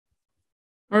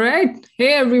All right.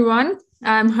 Hey, everyone.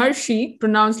 I'm Hershey,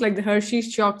 pronounced like the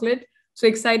Hershey's chocolate. So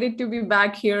excited to be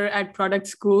back here at Product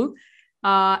School.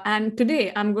 And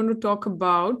today I'm going to talk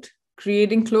about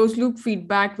creating closed loop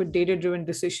feedback with data driven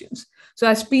decisions. So,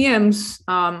 as PMs,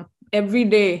 every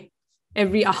day,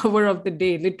 every hour of the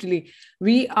day, literally,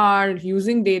 we are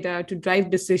using data to drive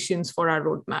decisions for our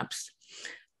roadmaps.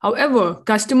 However,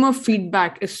 customer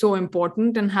feedback is so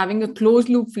important, and having a closed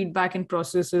loop feedback in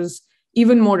process is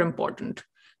even more important.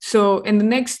 So, in the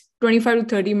next 25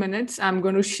 to 30 minutes, I'm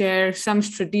going to share some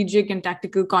strategic and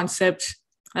tactical concepts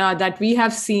that we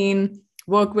have seen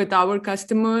work with our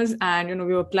customers, and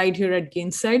we've applied here at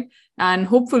Gainsight. And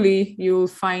hopefully, you'll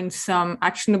find some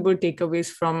actionable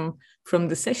takeaways from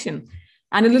the session.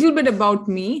 And a little bit about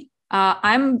me.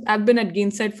 I've been at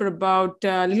Gainsight for about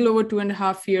a little over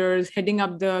 2.5 years, heading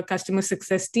up the customer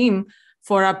success team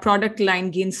for our product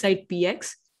line Gainsight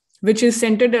PX, which is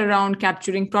centered around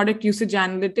capturing product usage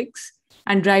analytics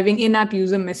and driving in-app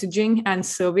user messaging and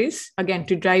surveys, again,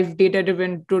 to drive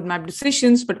data-driven roadmap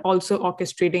decisions, but also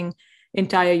orchestrating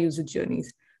entire user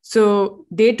journeys. So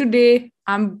day to day,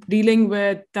 I'm dealing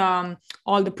with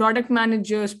all the product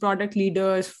managers, product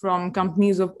leaders from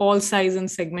companies of all size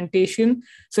and segmentation.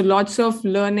 So lots of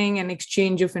learning and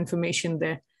exchange of information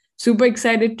there. Super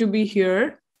excited to be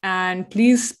here. And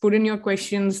please put in your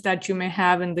questions that you may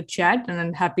have in the chat, and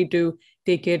I'm happy to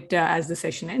take it as the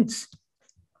session ends.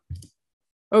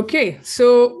 Okay,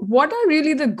 so what are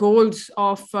really the goals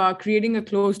of creating a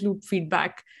closed loop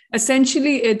feedback?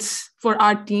 Essentially, it's for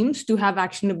our teams to have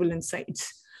actionable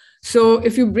insights. So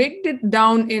if you break it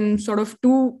down in sort of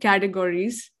two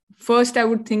categories, first, I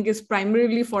would think is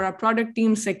primarily for our product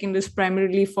team. Second is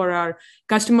primarily for our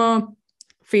customer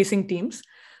facing teams.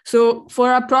 So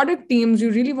for our product teams, you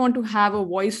really want to have a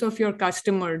voice of your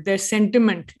customer, their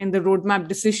sentiment in the roadmap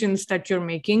decisions that you're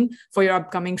making for your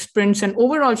upcoming sprints and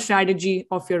overall strategy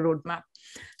of your roadmap.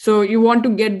 So you want to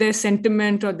get their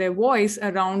sentiment or their voice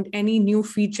around any new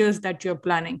features that you're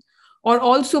planning, or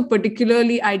also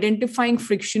particularly identifying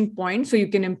friction points so you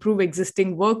can improve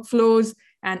existing workflows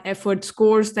and effort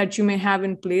scores that you may have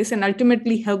in place and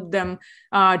ultimately help them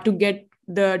to get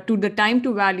the time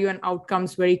to value and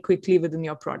outcomes very quickly within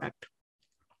your product.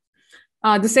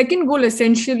 The second goal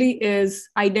essentially is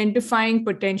identifying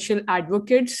potential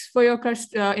advocates for your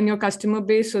in your customer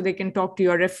base, so they can talk to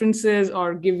your references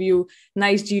or give you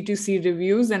nice G2C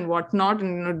reviews and whatnot,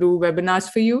 and do webinars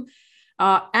for you.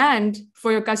 And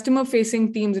for your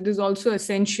customer-facing teams, it is also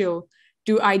essential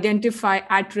to identify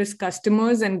at-risk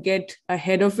customers and get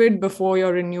ahead of it before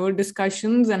your renewal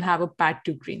discussions and have a path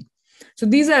to green. So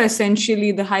these are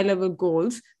essentially the high-level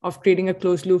goals of creating a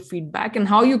closed-loop feedback and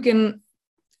how you can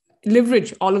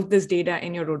leverage all of this data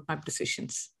in your roadmap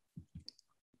decisions.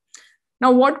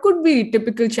 Now, what could be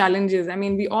typical challenges? I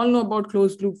mean, we all know about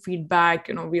closed-loop feedback.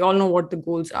 We all know what the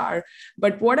goals are.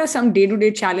 But what are some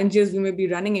day-to-day challenges we may be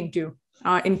running into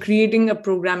in creating a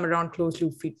program around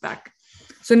closed-loop feedback?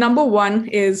 So number one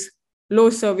is low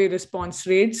survey response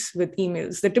rates with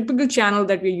emails. The typical channel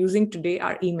that we're using today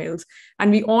are emails.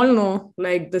 And we all know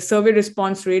like the survey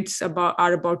response rates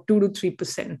are about 2 to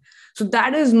 3%. So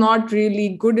that is not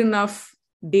really good enough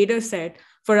data set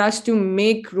for us to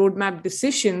make roadmap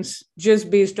decisions just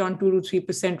based on 2 to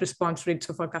 3% response rates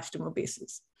of our customer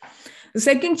bases. The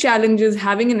second challenge is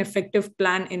having an effective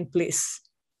plan in place.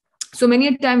 So many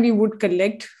a time we would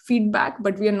collect feedback,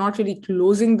 but we are not really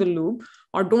closing the loop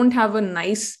or don't have a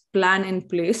nice plan in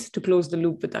place to close the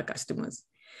loop with our customers.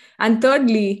 And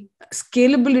thirdly,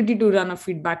 scalability to run a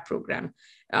feedback program.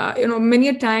 Many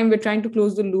a time we're trying to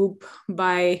close the loop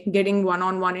by getting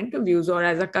one-on-one interviews, or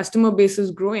as our customer base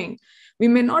is growing, we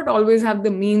may not always have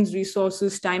the means,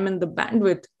 resources, time, and the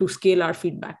bandwidth to scale our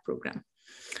feedback program.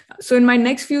 So in my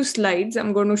next few slides,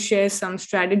 I'm going to share some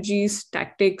strategies,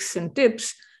 tactics, and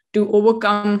tips to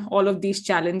overcome all of these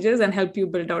challenges and help you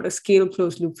build out a scale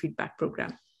closed loop feedback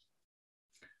program.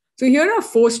 So here are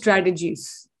 4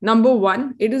 strategies. Number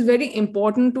one, it is very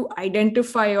important to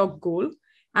identify your goal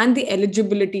and the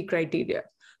eligibility criteria.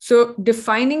 So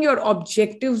defining your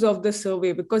objectives of the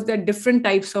survey, because there are different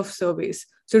types of surveys.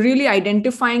 So really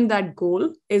identifying that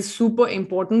goal is super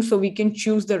important so we can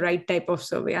choose the right type of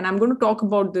survey. And I'm going to talk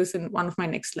about this in one of my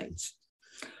next slides.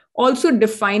 Also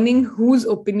defining whose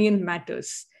opinion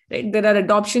matters. Right? There are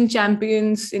adoption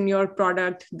champions in your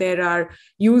product. There are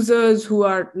users who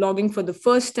are logging for the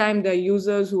first time. There are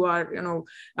users who are,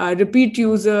 repeat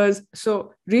users.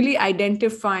 So really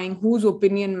identifying whose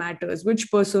opinion matters, which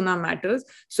persona matters.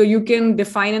 So you can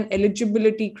define an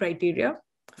eligibility criteria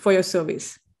for your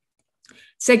surveys.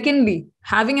 Secondly,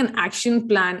 having an action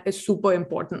plan is super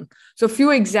important. So,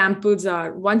 few examples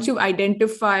are, once you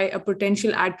identify a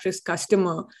potential at-risk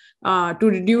customer to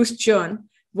reduce churn,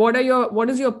 what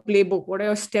is your playbook? What are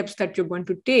your steps that you're going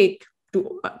to take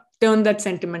to turn that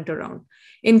sentiment around?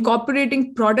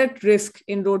 Incorporating product risk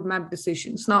in roadmap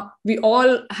decisions. Now, we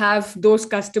all have those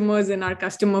customers in our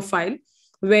customer file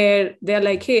where they're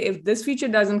like, hey, if this feature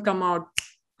doesn't come out,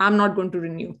 I'm not going to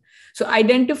renew. So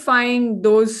identifying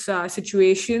those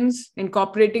situations,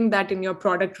 incorporating that in your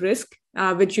product risk,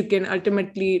 which you can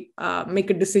ultimately make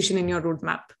a decision in your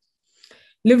roadmap.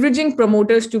 Leveraging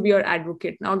promoters to be your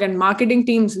advocate. Now, again, marketing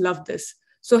teams love this.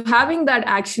 So having that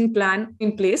action plan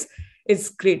in place is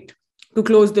great to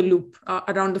close the loop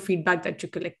around the feedback that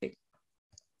you're collecting.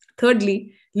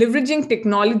 Thirdly, leveraging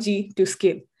technology to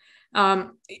scale.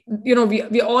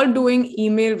 We're all doing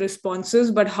email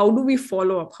responses, but how do we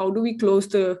follow up? How do we close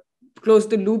the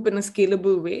loop in a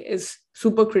scalable way is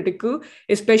super critical,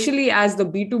 especially as the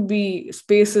B2B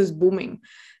space is booming.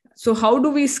 So how do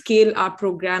we scale our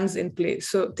programs in place?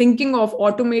 So thinking of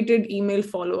automated email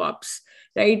follow-ups,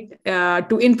 right,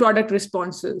 to in-product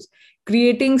responses,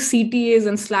 creating CTAs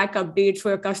and Slack updates for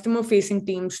your customer-facing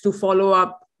teams to follow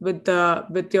up with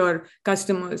your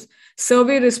customers,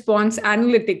 survey response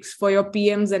analytics for your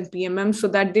PMs and PMMs so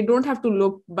that they don't have to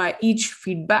look by each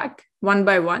feedback one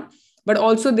by one, but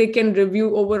also they can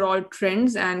review overall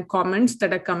trends and comments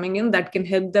that are coming in that can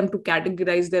help them to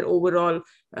categorize their overall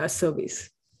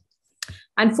surveys.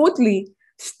 And fourthly,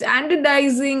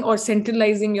 standardizing or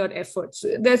centralizing your efforts.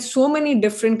 There's so many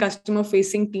different customer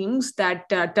facing teams that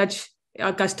touch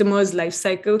a customer's life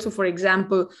cycle. So for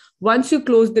example, once you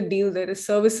close the deal, there is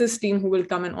services team who will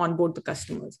come and onboard the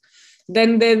customers.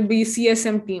 Then there'll be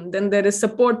CSM team, then there is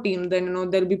support team, then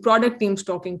there'll be product teams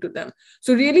talking to them.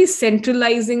 So really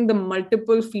centralizing the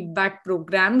multiple feedback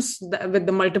programs with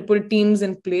the multiple teams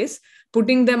in place,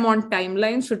 putting them on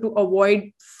timelines so to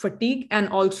avoid fatigue and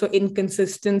also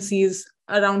inconsistencies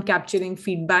around capturing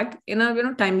feedback in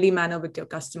a timely manner with your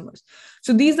customers.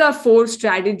 So these are 4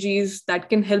 strategies that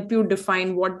can help you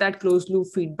define what that closed loop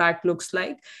feedback looks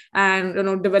like, and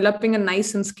developing a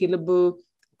nice and scalable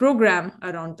program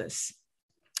around this.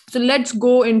 So let's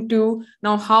go into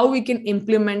now how we can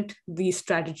implement these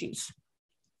strategies.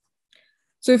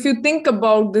 So if you think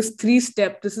about this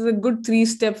 3-step, this is a good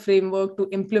 3-step framework to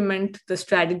implement the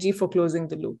strategy for closing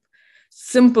the loop.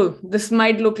 Simple. This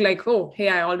might look like, oh, hey,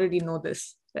 I already know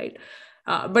this, right?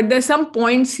 But there's some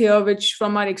points here which,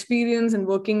 from our experience and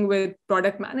working with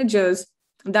product managers,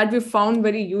 that we found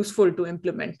very useful to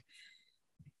implement.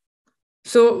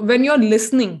 So when you're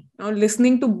listening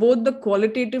to both the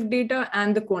qualitative data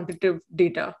and the quantitative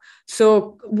data.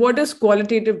 So what is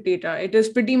qualitative data? It is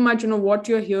pretty much what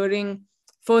you're hearing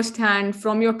firsthand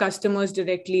from your customers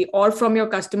directly or from your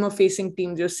customer facing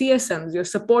teams, your CSMs, your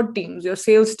support teams, your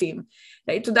sales team,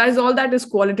 right? So that is all that is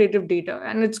qualitative data,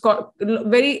 and it's got a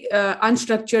very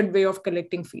unstructured way of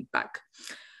collecting feedback.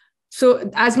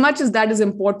 So as much as that is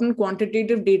important,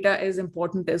 quantitative data is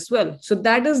important as well. So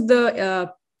that is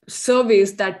the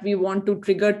surveys that we want to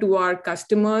trigger to our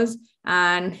customers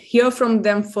and hear from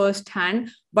them firsthand,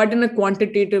 but in a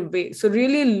quantitative way. So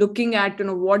really looking at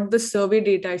what the survey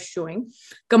data is showing,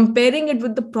 comparing it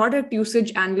with the product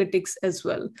usage analytics as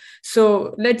well.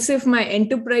 So let's say if my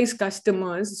enterprise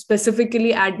customers,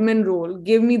 specifically admin role,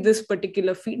 give me this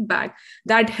particular feedback,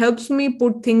 that helps me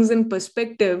put things in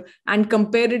perspective and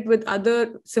compare it with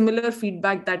other similar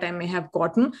feedback that I may have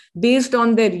gotten based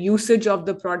on their usage of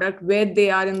the product, where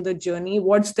they are in the journey,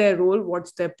 what's their role,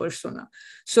 what's their persona.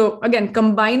 So again,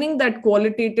 combining that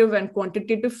qualitative and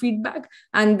quantitative feedback,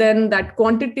 and then that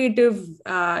quantitative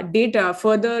data,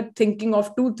 further thinking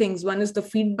of 2 things. One is the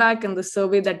feedback and the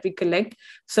survey that we collect,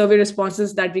 survey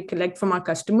responses that we collect from our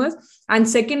customers. And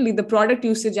secondly, the product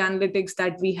usage analytics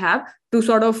that we have to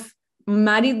sort of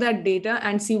marry that data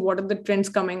and see what are the trends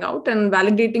coming out, and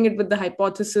validating it with the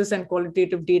hypothesis and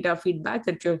qualitative data feedback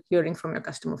that you're hearing from your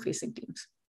customer facing teams.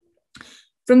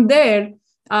 From there,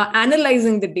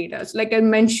 analyzing the data. So like I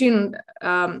mentioned,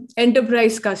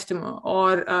 enterprise customer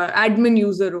or admin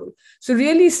user role. So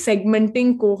really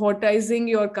segmenting, cohortizing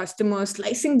your customers,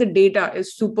 slicing the data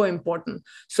is super important.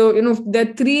 So, there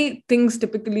are 3 things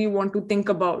typically you want to think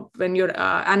about when you're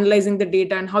analyzing the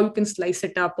data and how you can slice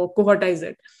it up or cohortize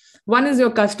it. One is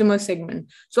your customer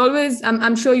segment. So always,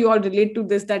 I'm sure you all relate to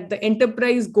this, that the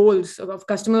enterprise goals of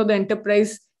customer, the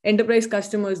enterprise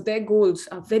customers, their goals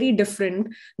are very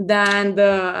different than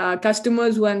the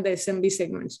customers who are in the SMB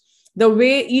segments. the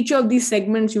way each of these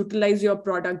segments utilize your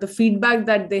product, the feedback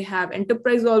that they have.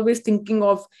 Enterprise always thinking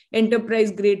of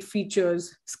enterprise grade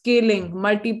features, scaling,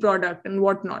 multi-product and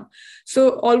whatnot.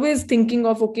 So always thinking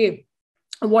of, okay,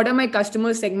 what are my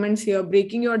customer segments here,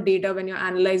 breaking your data when you're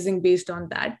analyzing based on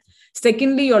that.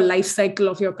 Secondly, your life cycle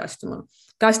of your customer.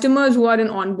 Customers who are in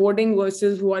onboarding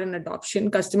versus who are in adoption,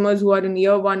 customers who are in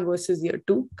year 1 versus year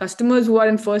 2, customers who are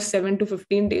in first 7 to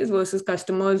 15 days versus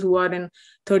customers who are in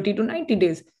 30 to 90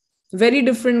 days. Very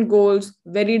different goals,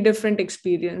 very different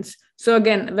experience. So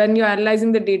again, when you're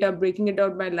analyzing the data, breaking it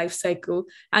out by life cycle,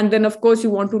 and then of course you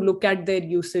want to look at their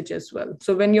usage as well.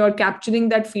 So when you're capturing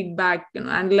that feedback,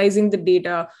 analyzing the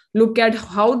data, look at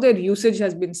how their usage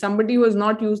has been. Somebody who has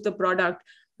not used the product,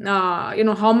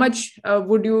 how much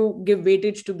would you give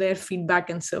weightage to their feedback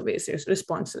and surveys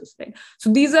responses, right?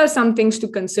 So these are some things to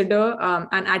consider,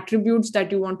 and attributes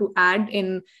that you want to add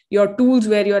in your tools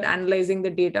where you're analyzing the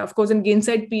data. Of course, in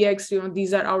Gainsight PX,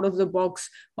 these are out of the box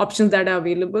options that are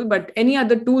available, but any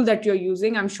other tool that you're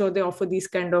using, I'm sure they offer these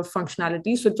kind of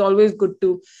functionalities. So it's always good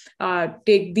to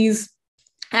take these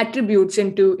attributes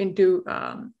into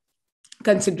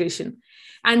consideration.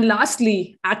 And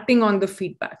lastly, acting on the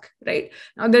feedback, right?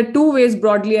 Now, there are two ways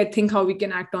broadly, I think, how we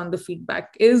can act on the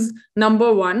feedback is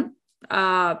number one,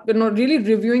 really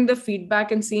reviewing the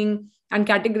feedback and seeing and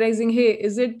categorizing, hey,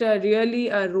 is it really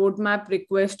a roadmap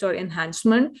request or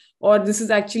enhancement, or this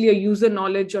is actually a user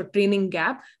knowledge or training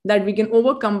gap that we can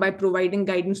overcome by providing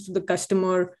guidance to the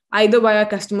customer, either via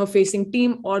customer facing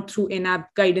team or through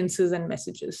in-app guidances and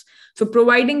messages. So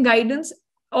providing guidance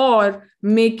or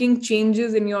making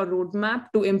changes in your roadmap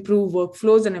to improve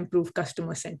workflows and improve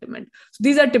customer sentiment. So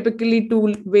these are typically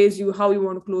two ways how you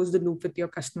want to close the loop with your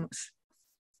customers.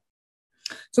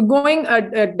 So going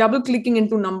double clicking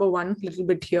into number one a little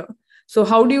bit here. So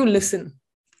how do you listen,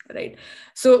 right?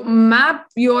 So map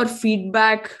your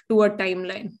feedback to a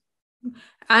timeline.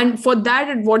 And for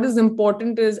that, what is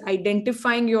important is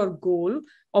identifying your goal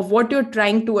of what you're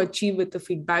trying to achieve with the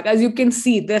feedback. As you can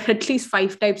see, there are at least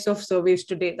 5 types of surveys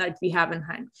today that we have in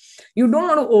hand. You don't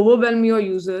want to overwhelm your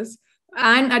users.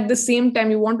 And at the same time,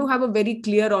 you want to have a very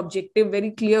clear objective,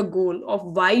 very clear goal of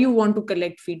why you want to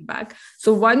collect feedback.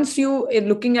 So once you are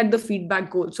looking at the feedback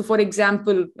goal, so for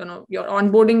example, your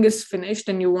onboarding is finished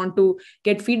and you want to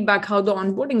get feedback how the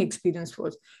onboarding experience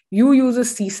was. You use a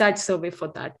CSAT survey for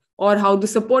that, or how the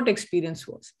support experience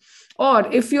was. Or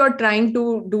if you are trying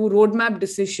to do roadmap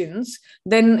decisions,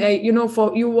 then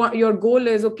for you, your goal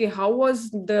is, okay, how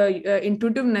was the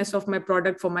intuitiveness of my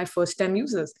product for my first time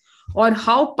users, or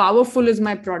how powerful is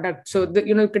my product, so that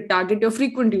you could target your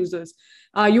frequent users.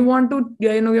 You want to,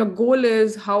 your goal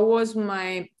is how was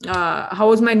my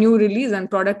new release and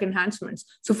product enhancements.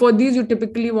 So for these, you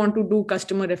typically want to do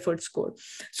customer effort score.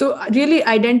 So really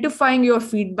identifying your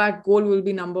feedback goal will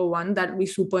be number one. That will be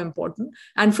super important.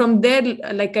 And from there,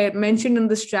 like I mentioned in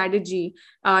the strategy,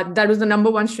 that was the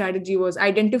number one strategy, was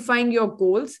identifying your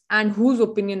goals and whose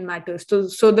opinion matters.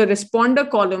 So the responder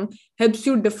column helps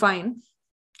you define,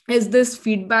 is this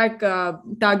feedback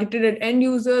targeted at end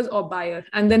users or buyer?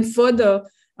 And then further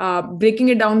breaking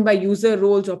it down by user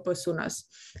roles or personas.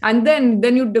 And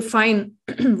then you define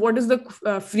what is the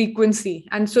frequency.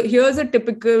 And so here's a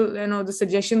typical, the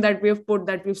suggestion that we have put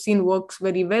that we've seen works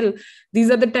very well. These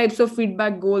are the types of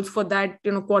feedback goals for that,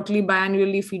 quarterly,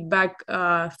 biannually feedback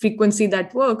frequency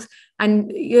that works.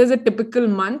 And here's a typical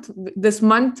month. This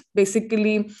month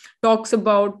basically talks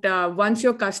about once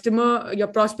your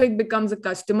prospect becomes a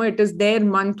customer, it is their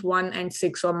month 1 and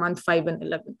 6 or month 5 and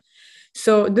 11.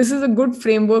 So this is a good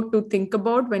framework to think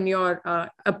about when you're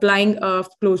applying a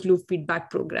closed loop feedback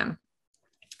program.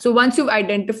 So once you've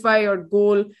identified your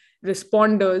goal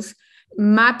responders,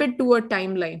 map it to a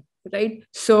timeline, right?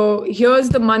 So here's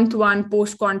the month 1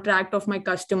 post contract of my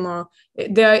customer.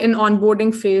 They're in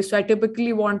onboarding phase. So I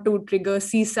typically want to trigger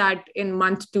CSAT in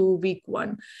month 2, week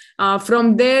 1.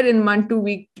 From there, in month 2,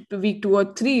 week 2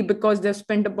 or 3, because they've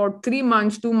spent about 3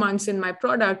 months, 2 months in my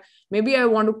product, maybe I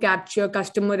want to capture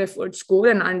customer effort score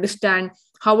and understand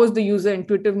how was the user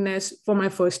intuitiveness for my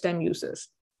first time users.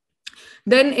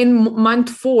 Then in month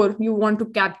 4, you want to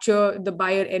capture the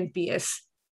buyer NPS.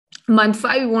 Month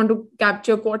 5, you want to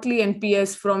capture quarterly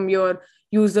NPS from your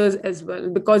users as well,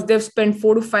 because they've spent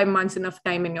 4 to 5 months enough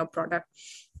time in your product.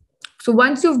 So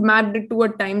once you've mapped it to a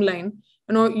timeline,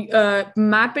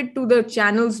 map it to the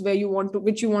channels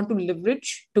which you want to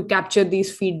leverage to capture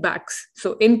these feedbacks.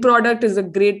 So in product is a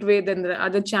great way. Then there are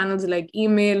other channels like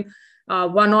email,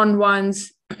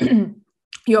 one-on-ones,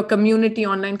 your community,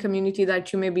 online community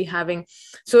that you may be having.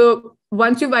 So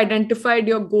once you've identified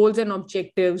your goals and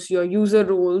objectives, your user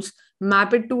roles,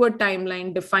 map it to a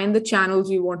timeline, define the channels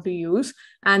you want to use,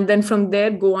 and then from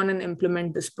there, go on and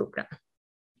implement this program.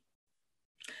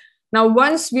 Now,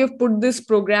 once we have put this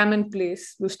program in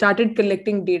place, we've started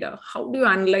collecting data. How do you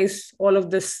analyze all of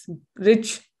this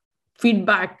rich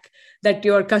feedback that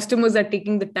your customers are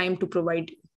taking the time to provide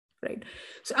you, right?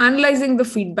 So analyzing the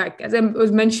feedback, as I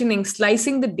was mentioning,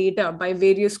 slicing the data by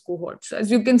various cohorts. So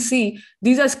as you can see,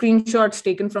 these are screenshots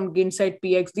taken from Gainsight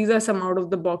PX. These are some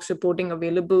out-of-the-box reporting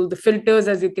available. The filters,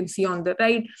 as you can see on the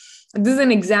right, this is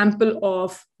an example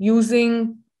of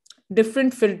using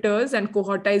different filters and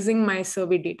cohortizing my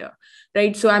survey data,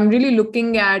 right? So I'm really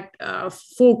looking at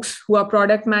folks who are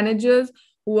product managers,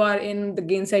 who are in the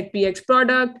Gainsight PX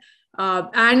product,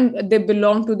 and they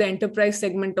belong to the enterprise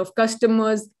segment of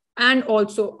customers and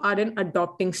also are in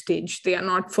adopting stage. They are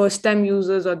not first-time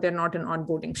users or they're not in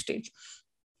onboarding stage.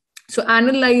 So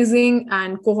analyzing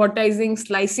and cohortizing,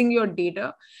 slicing your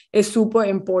data is super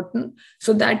important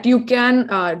so that you can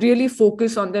really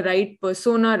focus on the right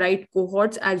persona, right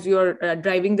cohorts as you're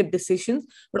driving the decisions,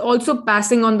 but also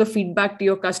passing on the feedback to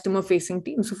your customer-facing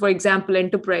team. So for example,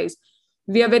 enterprise,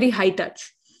 we are very high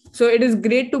touch. So it is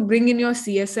great to bring in your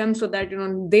CSM so that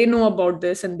they know about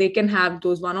this and they can have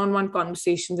those one-on-one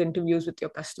conversations, interviews with your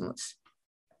customers.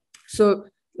 So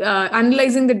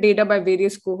analyzing the data by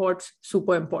various cohorts,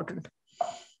 super important.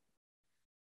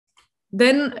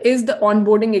 Then is the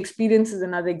onboarding experience is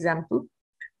another example.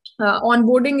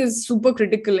 Onboarding is super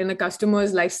critical in a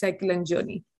customer's life cycle and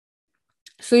journey.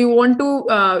 So you want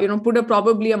to put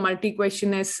probably a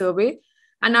multi-questionnaire survey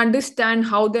and understand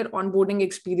how their onboarding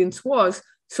experience was,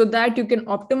 so that you can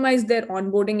optimize their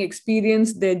onboarding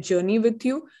experience, their journey with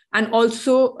you. And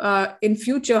also in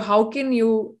future, how can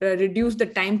you reduce the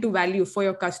time to value for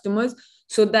your customers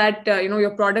so that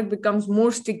your product becomes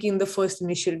more sticky in the first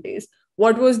initial days?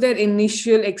 What was their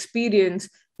initial experience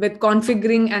with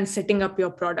configuring and setting up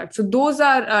your product? So those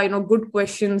are good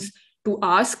questions to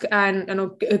ask and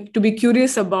to be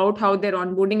curious about how their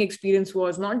onboarding experience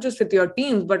was, not just with your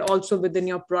teams, but also within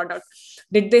your product.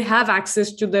 Did they have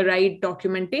access to the right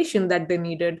documentation that they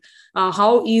needed?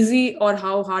 How easy or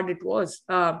how hard it was?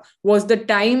 Was the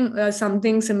time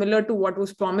something similar to what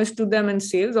was promised to them in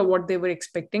sales or what they were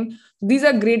expecting? These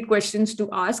are great questions to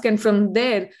ask. And from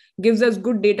there, gives us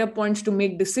good data points to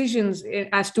make decisions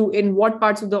as to in what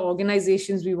parts of the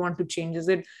organizations we want to change.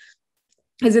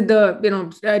 Is it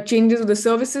the changes of the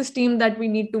services team that we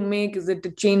need to make? Is it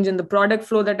a change in the product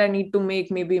flow that I need to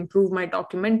make? Maybe improve my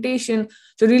documentation.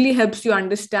 So really helps you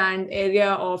understand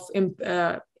area of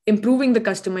improving the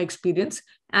customer experience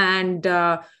and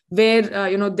where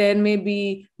there may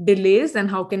be delays and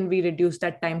how can we reduce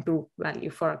that time to value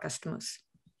for our customers.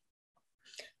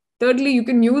 Thirdly, you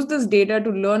can use this data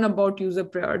to learn about user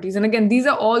priorities. And again, these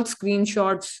are all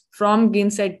screenshots from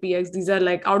Gainsight PX. These are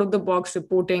like out-of-the-box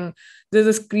reporting. There's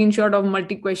a screenshot of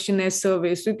multi-questionnaire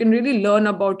survey. So you can really learn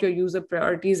about your user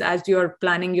priorities as you're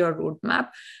planning your roadmap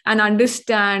and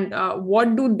understand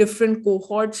what do different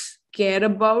cohorts care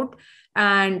about.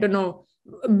 And,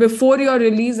 before your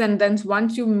release, and then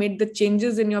once you've made the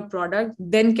changes in your product,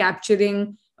 then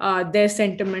capturing their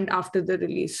sentiment after the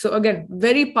release. So again,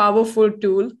 very powerful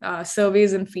tool,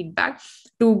 surveys and feedback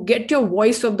to get your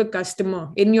voice of the customer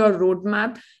in your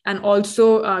roadmap and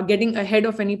also getting ahead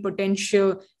of any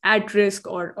potential at risk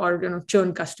or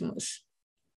churn customers.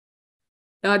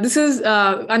 This is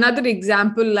another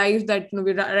example live that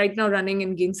we're right now running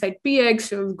in Gainsight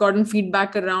PX. We've gotten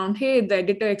feedback around, hey, the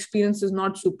editor experience is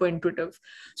not super intuitive.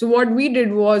 So what we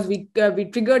did was we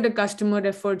triggered a customer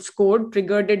referred score,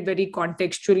 triggered it very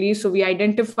contextually. So we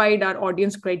identified our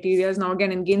audience criteria. Now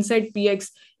again, in Gainsight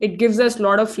PX, it gives us a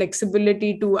lot of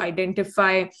flexibility to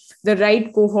identify the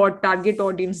right cohort target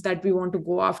audience that we want to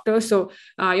go after. So,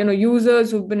 users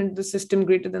who've been in the system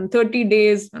greater than 30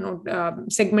 days,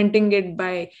 segmenting it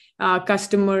by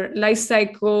customer life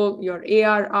cycle, your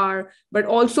ARR, but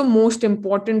also most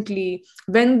importantly,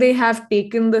 when they have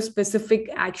taken the specific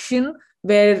action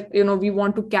where, we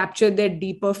want to capture their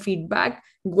deeper feedback,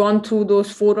 gone through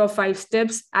those 4 or 5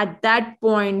 steps, at that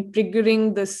point,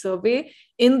 triggering the survey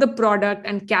in the product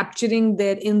and capturing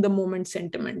their in the moment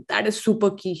sentiment. That is super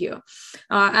key here.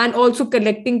 And also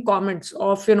collecting comments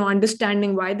of,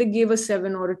 understanding why they gave a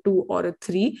 7 or a 2 or a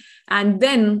 3. And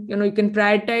then, you can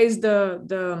prioritize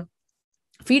the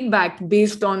feedback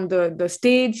based on the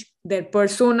stage, their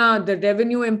persona, the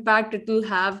revenue impact it will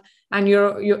have, and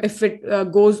if it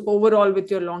goes overall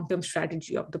with your long-term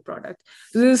strategy of the product.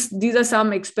 So these are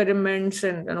some experiments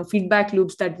and feedback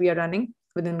loops that we are running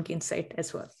within Gainsight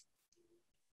as well.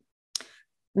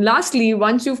 Lastly,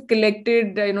 once you've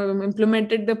collected,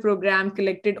 implemented the program,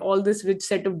 collected all this rich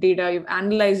set of data, you've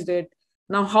analyzed it,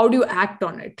 Now, how do you act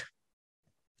on it?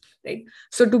 Right.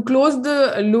 So to close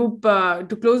the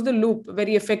loop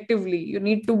very effectively, you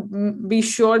need to be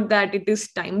sure that it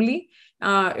is timely.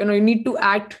 You need to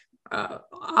act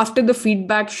after the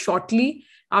feedback shortly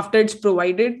after it's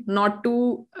provided. Not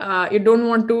to you don't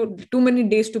want to too many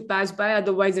days to pass by,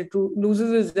 otherwise it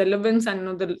loses its relevance,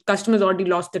 and the customer's already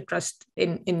lost the trust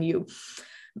in you.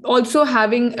 Also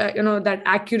having that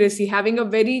accuracy, having a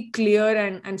very clear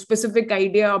and specific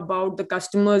idea about the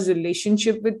customer's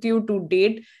relationship with you to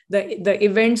date, the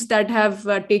events that have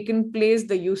taken place,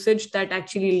 the usage that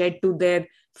actually led to their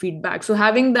feedback. So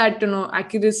having that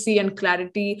accuracy and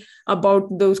clarity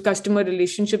about those customer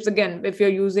relationships. Again, if you're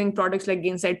using products like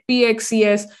Gainsight PX,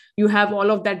 CS, you have all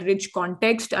of that rich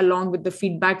context along with the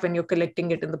feedback when you're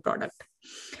collecting it in the product.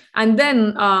 And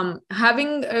then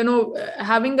having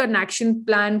an action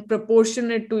plan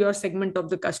proportionate to your segment of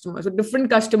the customer. So different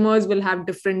customers will have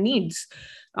different needs.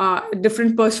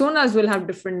 Different personas will have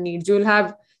different needs. You will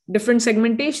have different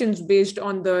segmentations based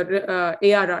on the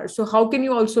ARR. So how can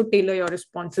you also tailor your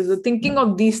responses? So thinking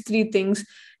of these three things: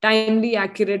 timely,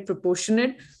 accurate,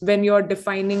 proportionate, when you're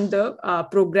defining the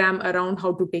program around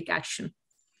how to take action.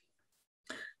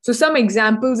 So some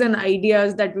examples and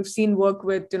ideas that we've seen work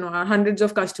with, our hundreds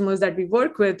of customers that we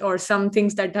work with, or some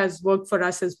things that has worked for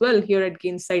us as well here at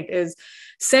Gainsight, is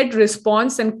set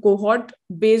response and cohort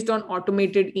based on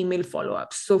automated email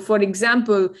follow-ups. So for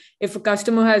example, if a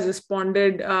customer has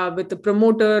responded with a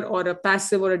promoter or a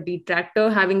passive or a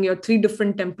detractor, having your 3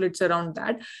 different templates around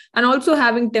that, and also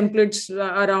having templates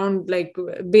around like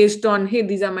based on, hey,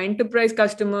 these are my enterprise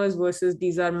customers versus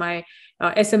these are my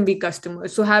SMB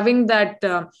customers. So having that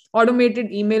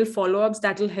automated email follow-ups,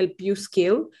 that will help you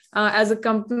scale as a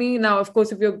company. Now, of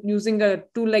course, if you're using a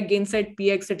tool like Gainsight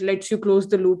PX, it lets you close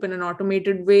the loop in an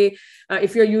automated way.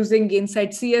 If you're using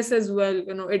Gainsight CS as well,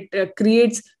 it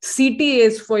creates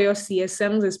CTAs for your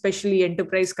CSMs, especially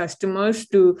enterprise customers,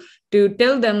 to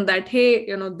tell them that,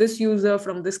 hey, this user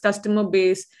from this customer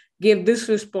base gave this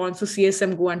response, so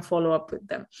CSM go and follow up with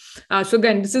them. So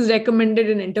again, this is recommended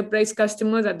in enterprise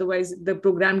customers. Otherwise, the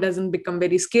program doesn't become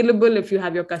very scalable if you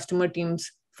have your customer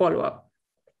teams follow up.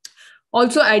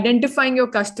 Also, identifying your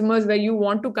customers where you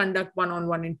want to conduct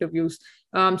one-on-one interviews.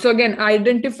 So again,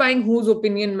 identifying whose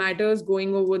opinion matters,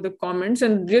 going over the comments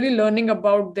and really learning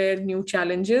about their new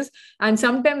challenges. And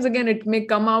sometimes, again, it may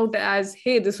come out as,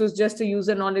 hey, this was just a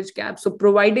user knowledge gap. So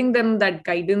providing them that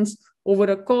guidance over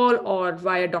a call or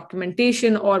via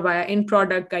documentation or via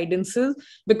in-product guidances.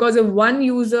 Because if one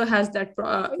user has that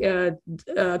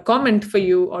comment for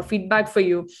you or feedback for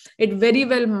you, it very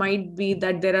well might be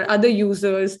that there are other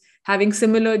users having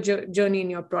similar journey in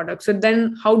your product. So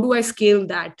then how do I scale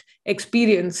that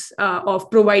experience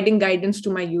of providing guidance to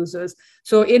my users?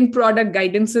 So in product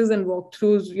guidances and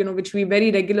walkthroughs, which we very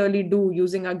regularly do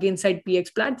using our Gainsight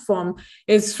PX platform,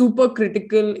 is super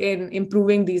critical in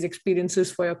improving these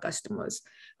experiences for your customers.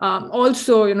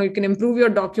 Also, you can improve your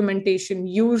documentation,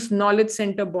 use knowledge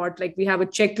center bot. Like we have a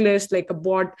checklist, like a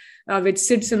bot which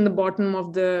sits in the bottom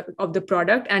of the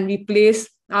product, and we place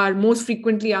our most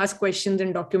frequently asked questions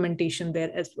and documentation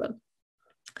there as well.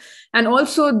 And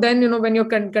also then, when you're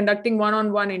conducting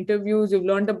one-on-one interviews, you've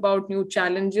learned about new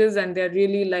challenges and they're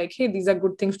really like, hey, these are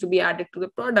good things to be added to the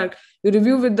product. You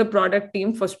review with the product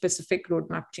team for specific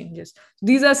roadmap changes.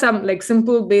 These are some like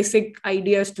simple basic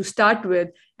ideas to start with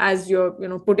as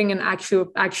you're putting an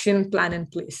actual action plan in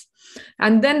place.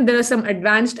 And then there are some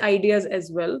advanced ideas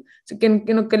as well. So you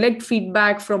can collect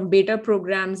feedback from beta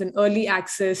programs and early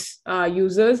access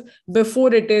users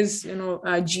before it is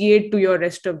GA to your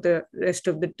rest of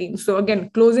the team. So again,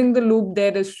 closing the loop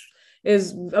there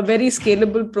is a very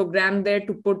scalable program there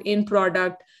to put in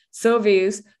product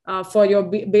surveys for your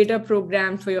beta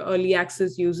program, for your early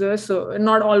access users. So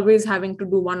not always having to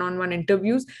do one-on-one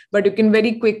interviews, but you can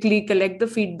very quickly collect the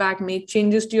feedback, make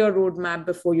changes to your roadmap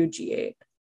before you GA it.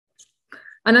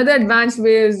 Another advanced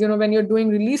way is, when you're doing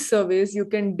release surveys, you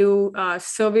can do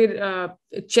survey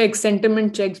checks,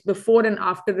 sentiment checks before and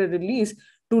after a release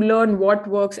to learn what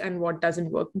works and what doesn't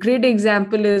work. Great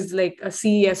example is like a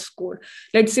CES score.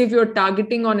 Let's say if you're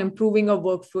targeting on improving a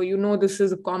workflow, this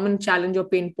is a common challenge or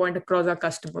pain point across our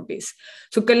customer base.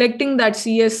 So collecting that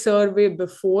CES survey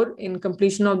before in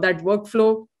completion of that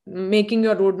workflow, making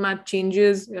your roadmap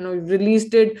changes,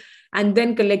 released it, and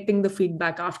then collecting the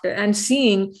feedback after and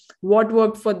seeing what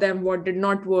worked for them, what did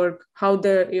not work, how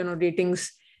the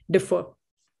ratings differ.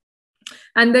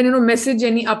 And then, message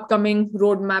any upcoming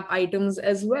roadmap items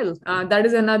as well. That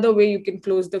is another way you can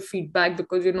close the feedback,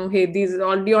 because, hey, these are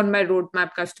already on my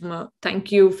roadmap, customer.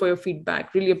 Thank you for your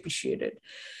feedback. Really appreciate it.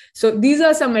 So these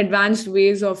are some advanced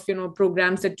ways of,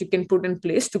 programs that you can put in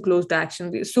place to close the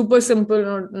action. It's super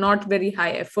simple, not very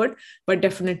high effort, but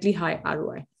definitely high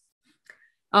ROI.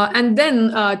 And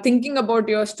then thinking about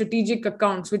your strategic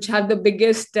accounts, which have the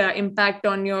biggest impact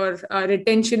on your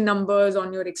retention numbers,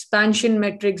 on your expansion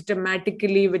metrics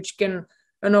dramatically, which can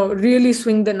really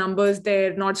swing the numbers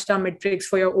there, North Star metrics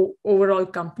for your overall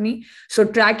company. So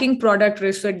tracking product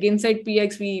risk. So at Gainsight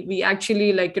PX, we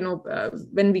actually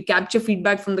when we capture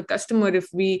feedback from the customer, if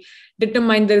we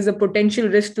determine there is a potential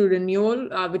risk to renewal,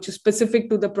 which is specific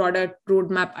to the product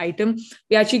roadmap item,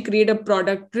 we actually create a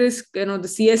product risk. The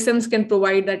CSMs can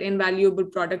provide that invaluable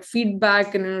product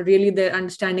feedback, and really they're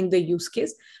understanding the use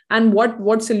case and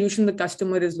what solution the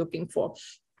customer is looking for.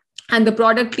 And the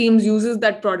product teams uses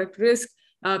that product risk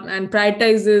and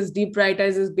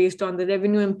deprioritizes based on the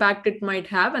revenue impact it might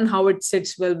have and how it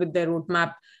sits well with their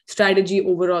roadmap strategy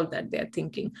overall that they're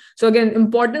thinking. So again,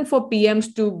 important for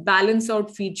PMs to balance out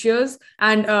features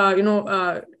and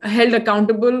held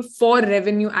accountable for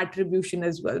revenue attribution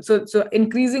as well. So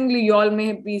increasingly, you all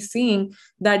may be seeing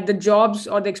that the jobs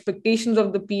or the expectations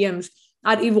of the PMs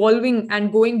are evolving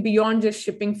and going beyond just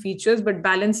shipping features, but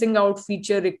balancing out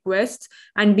feature requests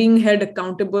and being held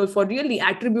accountable for really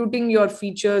attributing your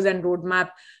features and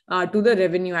roadmap to the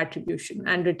revenue attribution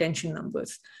and retention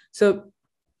numbers. So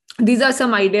these are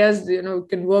some ideas, you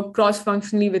can work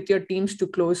cross-functionally with your teams to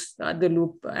close the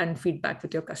loop and feedback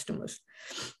with your customers.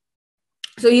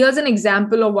 So here's an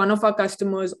example of one of our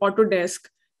customers, Autodesk,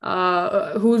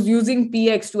 who's using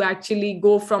PX to actually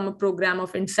go from a program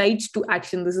of insights to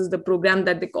action. This is the program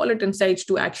that they call it, insights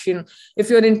to action. If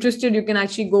you're interested, you can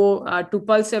actually go to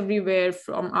Pulse Everywhere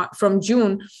from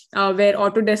June, where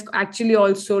Autodesk actually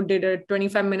also did a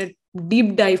 25-minute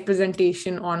deep dive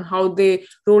presentation on how they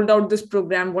rolled out this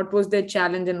program, what was their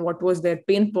challenge and what was their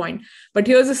pain point. But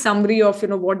here's a summary of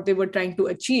what they were trying to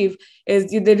achieve is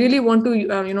they really want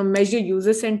to measure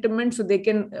user sentiment, so they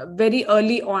can very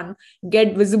early on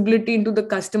get visibility into the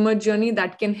customer journey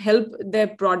that can help their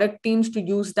product teams to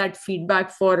use that feedback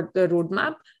for the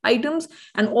roadmap items,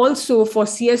 and also for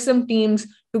CSM teams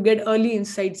to get early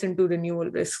insights into renewal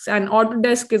risks. And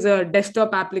Autodesk is a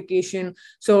desktop application.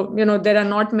 So, there are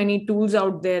not many tools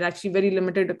out there, actually very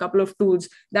limited, a couple of tools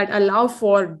that allow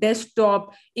for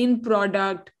desktop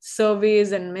in-product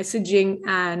surveys and messaging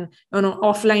and,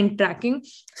 offline tracking.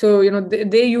 So,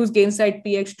 they use Gainsight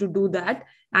PX to do that.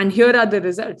 And here are the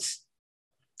results.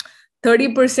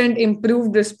 30%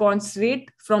 improved response rate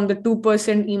from the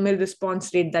 2% email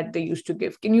response rate that they used to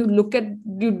give. Can you look at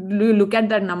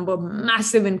that number?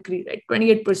 Massive increase, right?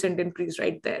 28% increase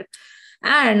right there.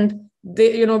 And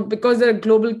they, because they're a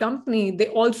global company, they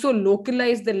also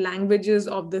localize the languages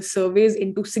of the surveys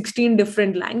into 16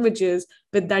 different languages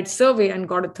with that survey and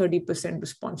got a 30%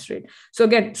 response rate. So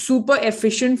again, super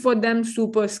efficient for them,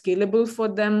 super scalable for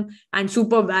them, and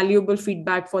super valuable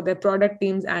feedback for their product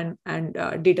teams and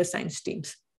data science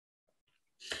teams.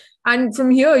 And from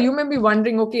here, you may be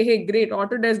wondering, okay, hey, great,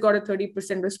 Autodesk got a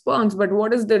 30% response, but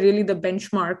what is really the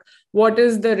benchmark? What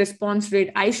is the response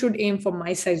rate I should aim for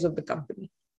my size of the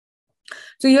company?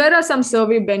 So here are some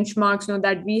survey benchmarks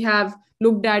that we have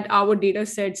looked at our data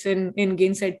sets in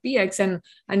Gainsight PX,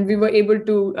 and we were able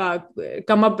to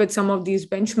come up with some of these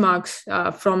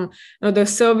benchmarks from the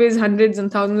surveys, hundreds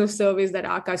and thousands of surveys that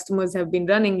our customers have been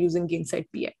running using Gainsight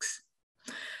PX.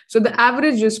 So the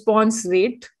average response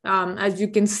rate, as you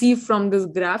can see from this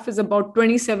graph, is about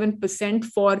 27%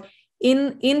 for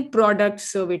in-product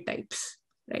survey types.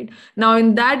 Right now,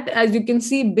 in that, as you can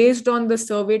see, based on the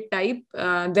survey type,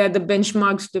 there the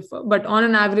benchmarks differ, but on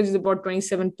an average is about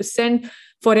 27%.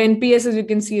 For NPS, as you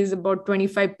can see, is about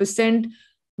 25%.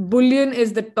 Boolean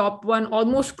is the top one,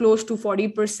 almost close to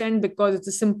 40%, because it's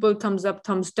a simple thumbs up,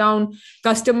 thumbs down.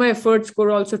 Customer effort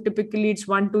score also, typically it's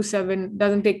 1 to 7,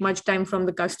 doesn't take much time from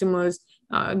the customers.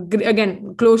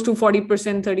 Again, close to 40%,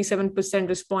 37%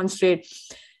 response rate.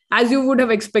 As you would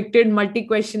have expected,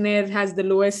 multi-questionnaire has the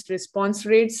lowest response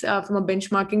rates from a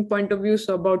benchmarking point of view,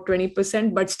 so about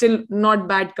 20%, but still not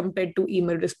bad compared to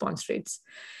email response rates.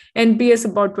 NPS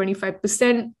about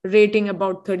 25%, rating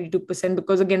about 32%,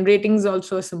 because again, rating is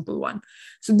also a simple one.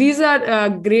 So these are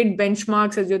great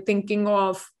benchmarks as you're thinking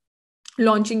of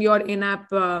launching your in-app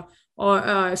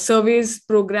or surveys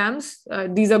programs.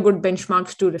 These are good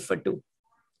benchmarks to refer to.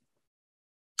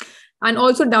 And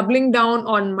also doubling down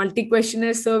on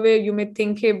multi-questionnaire survey, you may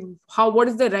think, hey, what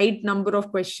is the right number of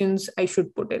questions I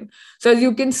should put in? So as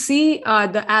you can see,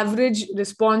 the average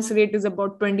response rate is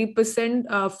about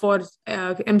 20% for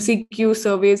MCQ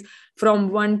surveys from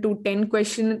 1 to 10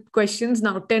 questions.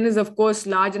 Now, 10 is of course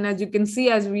large. And as you can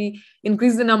see, as we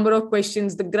increase the number of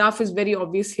questions, the graph is very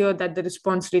obvious here that the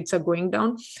response rates are going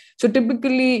down. So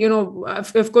typically,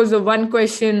 of course, the one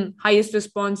question, highest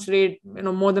response rate,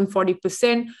 more than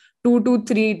 40%. 2 to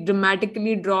 3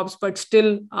 dramatically drops, but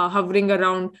still hovering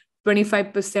around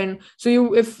 25%.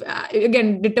 So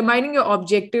again, determining your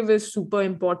objective is super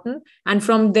important. And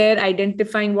from there,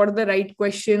 identifying what are the right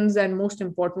questions and most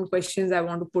important questions I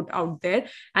want to put out there.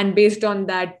 And based on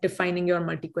that, defining your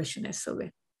multi-questionnaire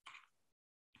survey.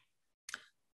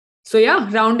 So yeah,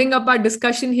 rounding up our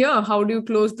discussion here, how do you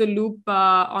close the loop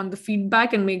on the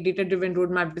feedback and make data-driven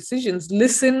roadmap decisions?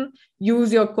 Listen,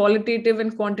 use your qualitative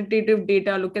and quantitative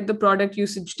data, look at the product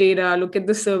usage data, look at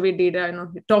the survey data,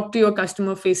 talk to your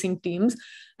customer-facing teams,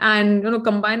 and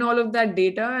combine all of that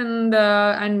data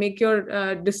and make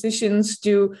your decisions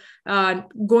to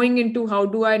going into how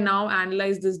do I now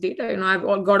analyze this data.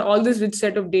 I've got all this rich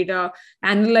set of data,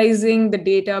 analyzing the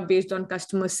data based on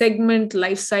customer segment,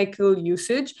 life cycle,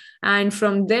 usage, and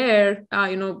from there,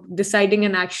 deciding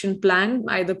an action plan,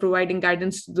 either providing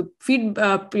guidance to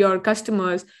your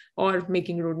customers or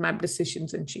making roadmap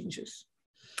decisions and changes.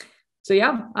 So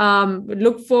yeah,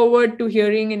 look forward to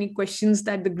hearing any questions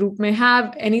that the group may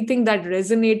have, anything that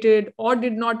resonated or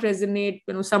did not resonate,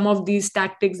 some of these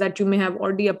tactics that you may have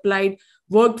already applied,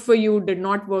 worked for you, did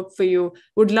not work for you.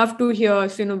 Would love to hear.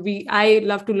 So, I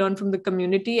love to learn from the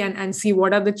community and see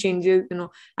what are the changes,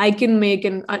 I can make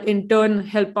and in turn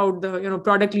help out the,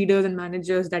 product leaders and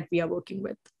managers that we are working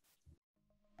with.